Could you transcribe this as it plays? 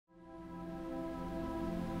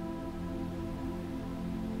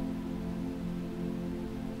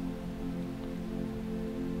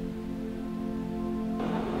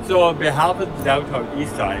So on behalf of the downtown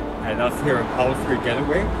Eastside and us here at Powell Street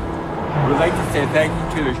Getaway, we'd like to say thank you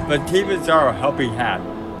to the FATIMA ZAHRA Helping Hand.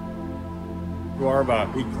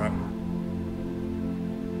 Shawarma,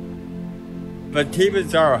 FATIMA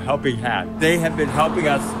ZAHRA Helping Hand. They have been helping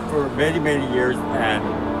us for many, many years and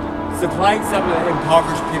supplying some of the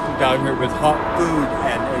impoverished people down here with hot food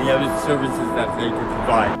and any other services that they can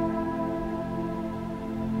provide.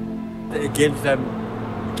 It gives them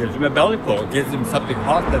a belly full. It gives them something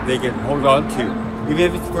hot that they can hold on to, even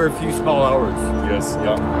if it's for a few small hours. Yes,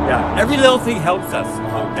 yeah. Yeah, every little thing helps us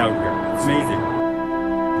down here. It's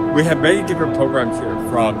amazing. We have many different programs here,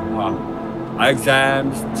 from eye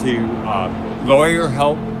exams to lawyer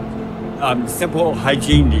help, simple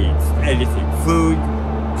hygiene needs, anything, food,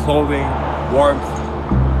 clothing, warmth.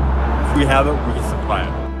 If we have it, we can supply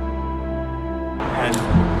it. And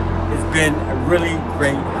it's been a really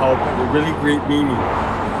great help and a really great meeting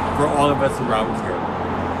for all of us around here.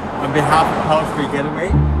 On behalf of Powell Street Getaway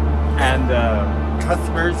and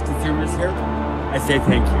customers, consumers here, I say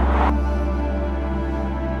thank you.